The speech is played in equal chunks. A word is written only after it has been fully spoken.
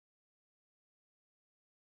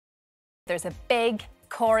There's a big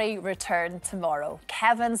Corrie return tomorrow.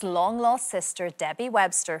 Kevin's long-lost sister, Debbie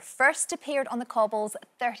Webster, first appeared on the Cobbles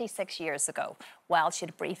 36 years ago. Well, she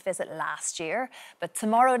had a brief visit last year, but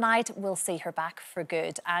tomorrow night we'll see her back for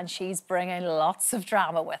good, and she's bringing lots of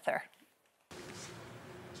drama with her.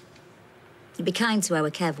 You'll be kind to our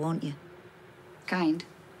Kev, won't you? Kind?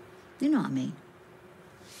 You know what I mean.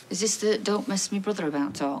 Is this the don't mess me brother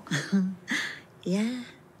about talk? Yeah,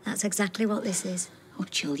 that's exactly what this is. Oh,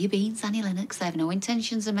 chill your beans, Annie Lennox. I have no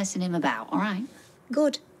intentions of messing him about, all right?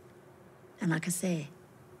 Good. And like I say,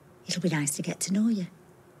 it'll be nice to get to know you.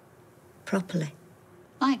 Properly.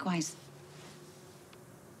 Likewise.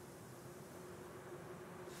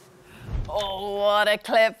 Oh, what a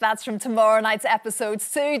clip. That's from tomorrow night's episode.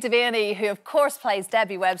 Sue Devaney, who of course plays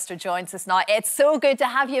Debbie Webster, joins us now. It's so good to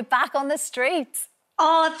have you back on the streets.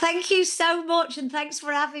 Oh, thank you so much, and thanks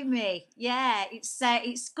for having me. Yeah,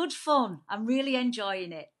 it's good fun. I'm really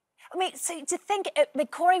enjoying it. I mean, so to think,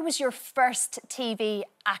 Corrie was your first TV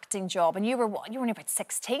acting job, and you were what? You were only about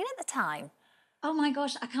 16 at the time. Oh my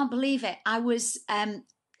gosh, I can't believe it. I was.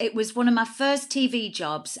 It was one of my first TV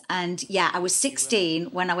jobs, and yeah, I was 16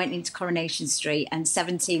 when I went into Coronation Street, and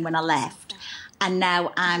 17 when I left, and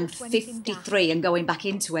now I'm 53 and going back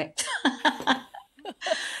into it.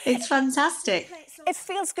 It's fantastic. It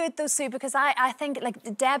feels good though, Sue, because I think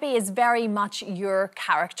like Debbie is very much your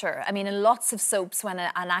character. I mean, in lots of soaps, when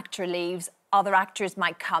an actor leaves, other actors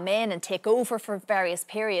might come in and take over for various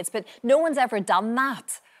periods, but no one's ever done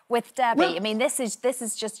that with Debbie. Well, I mean, this is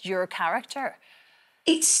just your character.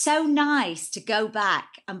 It's so nice to go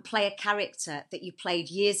back and play a character that you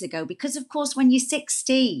played years ago, because of course when you're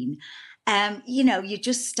 16, you know, you're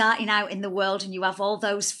just starting out in the world and you have all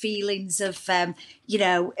those feelings of, you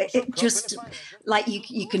know, just like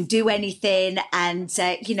you can do anything, and,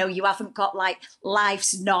 you know, you haven't got like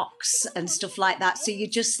life's knocks and stuff like that. So you're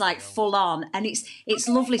just like full on, and it's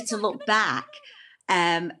lovely to look back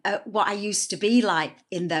at what I used to be like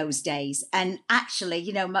in those days. And actually,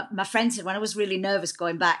 you know, my friend said, when I was really nervous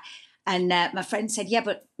going back, and my friend said, yeah,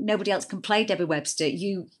 but nobody else can play Debbie Webster.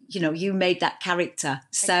 You know, you made that character.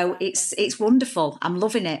 So exactly. It's wonderful. I'm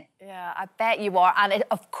loving it. Yeah, I bet you are. And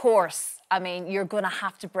of course, I mean, you're going to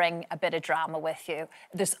have to bring a bit of drama with you.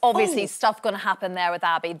 There's obviously stuff going to happen there with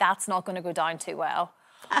Abby. That's not going to go down too well.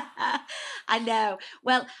 I know.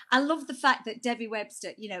 Well, I love the fact that Debbie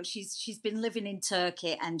Webster, you know, she's been living in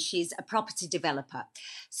Turkey and she's a property developer.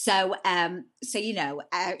 So you know,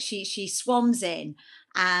 she swans in,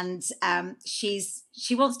 and she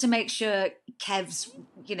wants to make sure Kev's,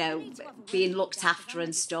 you know, being looked after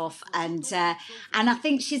and stuff, and I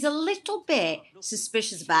think she's a little bit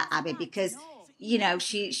suspicious about Abby, because, you know,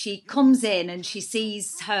 she comes in and she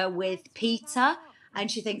sees her with Peter,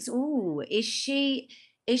 and she thinks, oh, is she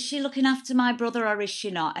looking after my brother or is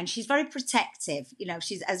she not? And she's very protective. You know,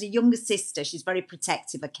 she's, as a younger sister, she's very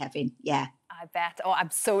protective of Kevin. Yeah. I bet. Oh,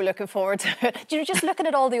 I'm so looking forward to it. Do you know, just looking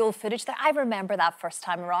at all the old footage there, I remember that first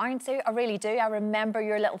time around, Sue. I really do. I remember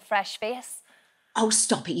your little fresh face. Oh,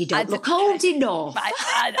 stop it. You don't look old enough. I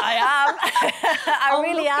am. I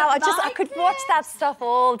really am. I could watch that stuff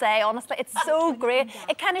all day, honestly. It's so great.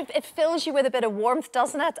 It fills you with a bit of warmth,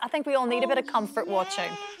 doesn't it? I think we all need a bit of comfort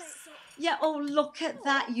watching. Yeah, oh, look at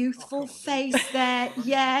that youthful face there,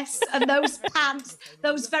 yes. And those pants,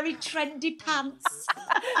 those very trendy pants.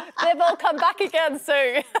 They've all come back again,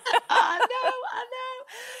 Sue. I know.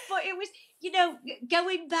 But it was, you know,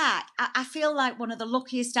 going back, I feel like one of the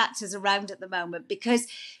luckiest actors around at the moment, because,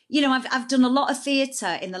 you know, I've done a lot of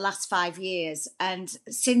theatre in the last 5 years. And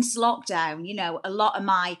since lockdown, you know, a lot of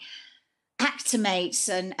my actor mates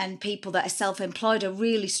and people that are self-employed are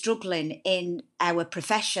really struggling in our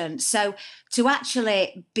profession. So to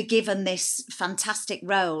actually be given this fantastic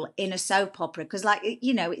role in a soap opera, because, like,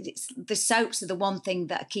 you know, the soaps are the one thing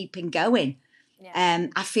that are keeping going. Yeah.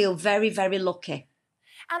 I feel very, very lucky.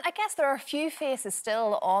 And I guess there are a few faces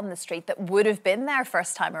still on the street that would have been there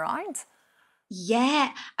first time around.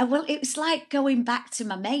 Yeah, well, it was like going back to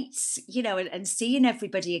my mates, you know, and seeing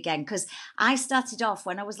everybody again, because I started off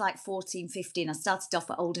when I was like 14, 15, I started off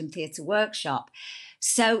at Oldham Theatre Workshop.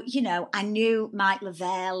 So, you know, I knew Mike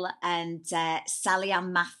Lavelle and Sally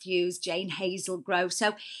Ann Matthews, Jane Hazelgrove.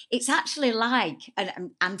 So it's actually like,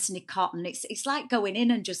 and Anthony Cotton, it's like going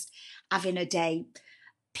in and just having a day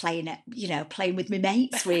playing it, you know, playing with my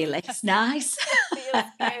mates, really. It's nice. Feels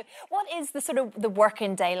good. What is the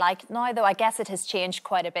working day like now, though? I guess it has changed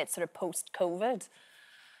quite a bit sort of post-COVID.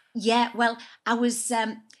 Yeah, well, I was,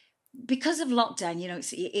 because of lockdown, you know,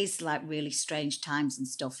 it is like really strange times and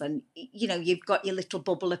stuff. And, you know, you've got your little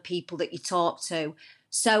bubble of people that you talk to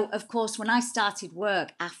So, of course, when I started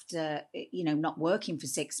work after, you know, not working for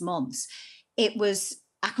 6 months, it was,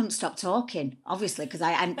 I couldn't stop talking, obviously, because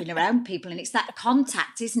I hadn't been around people. And it's that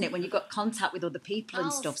contact, isn't it, when you've got contact with other people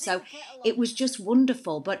and stuff. So it was just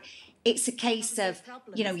wonderful. But it's a case of,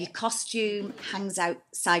 you know, your costume hangs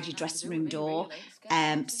outside your dressing room door.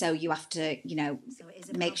 So you have to, you know,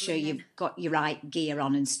 make sure you've got your right gear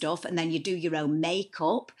on and stuff. And then you do your own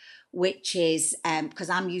makeup, which is because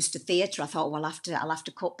I'm used to theatre. I thought, well, I'll have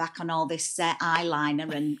to cut back on all this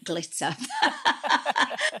eyeliner and glitter.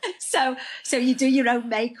 So you do your own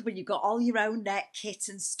makeup and you've got all your own kit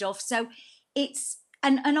and stuff. So it's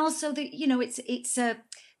and also the, you know, it's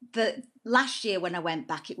the last year when I went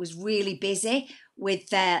back, it was really busy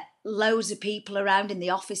with loads of people around in the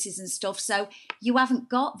offices and stuff. So you haven't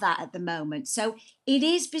got that at the moment. So it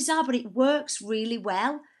is bizarre, but it works really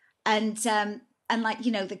well. And like,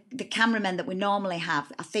 you know, the cameramen that we normally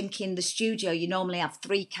have, I think in the studio, you normally have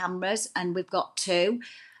 3 cameras and we've got 2.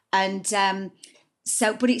 And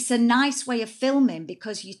so, but it's a nice way of filming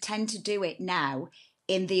because you tend to do it now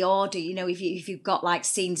in the order, you know, if you've got like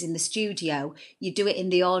scenes in the studio, you do it in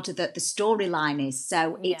the order that the storyline is.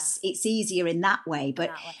 So it's easier in that way.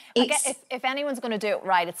 But if anyone's going to do it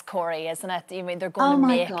right, it's Corrie, isn't it? I mean, they're going to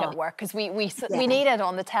make it work because we need it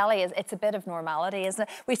on the telly. It's a bit of normality, isn't it?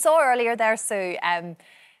 We saw earlier there, Sue,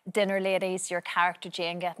 dinner ladies, your character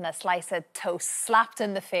Jane getting a slice of toast slapped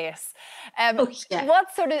in the face. What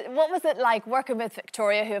was it like working with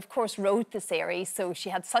Victoria, who of course wrote the series, so she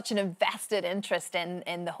had such an invested interest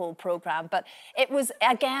in the whole programme, but it was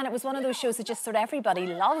one of those shows that just sort of everybody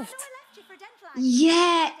loved.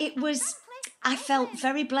 Yeah, it was. I felt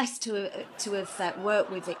very blessed to have worked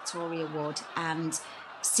with Victoria Wood and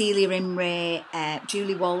Celia Imrie,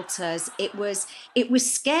 Julie Walters. It was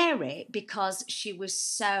scary because she was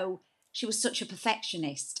such a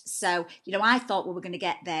perfectionist. So, you know, I thought we were going to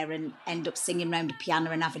get there and end up singing around a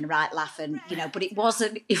piano and having a right laugh, and you know, but it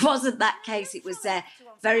wasn't that case. It was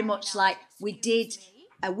very much like we did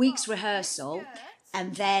a week's rehearsal,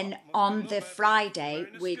 and then on the Friday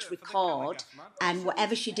we'd record, and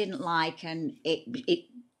whatever she didn't like and it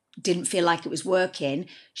didn't feel like it was working,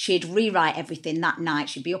 she'd rewrite everything that night.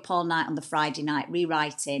 She'd be up all night on the Friday night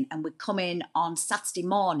rewriting, and we'd come in on Saturday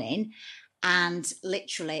morning and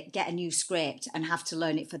literally get a new script and have to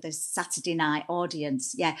learn it for the Saturday night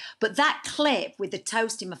audience. Yeah, but that clip with the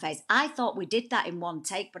toast in my face, I thought we did that in one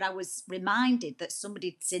take, but I was reminded that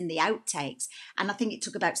somebody'd seen the outtakes, and I think it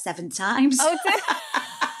took about 7 times. Oh,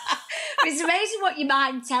 It's amazing what your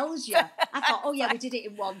mind tells you. I thought, oh yeah, we did it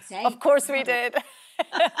in one take. Of course we did.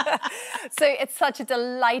 So it's such a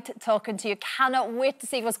delight talking to you. Cannot wait to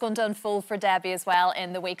see what's going to unfold for Debbie as well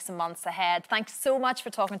in the weeks and months ahead. Thanks so much for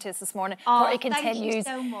talking to us this morning. Corrie continues thank you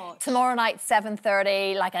so much. Tomorrow night,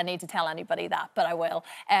 7:30. Like, I need to tell anybody that, but I will,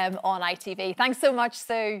 on ITV. Thanks so much,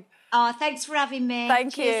 Sue. Oh, thanks for having me.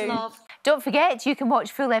 Thank Cheers, you. love. Don't forget, you can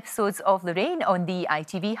watch full episodes of Lorraine on the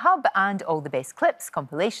ITV Hub and all the best clips,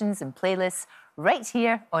 compilations and playlists right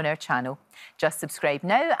here on our channel. Just subscribe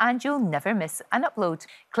now and you'll never miss an upload.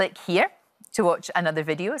 Click here to watch another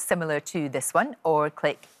video similar to this one, or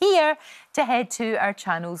click here to head to our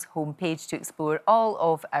channel's homepage to explore all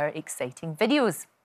of our exciting videos.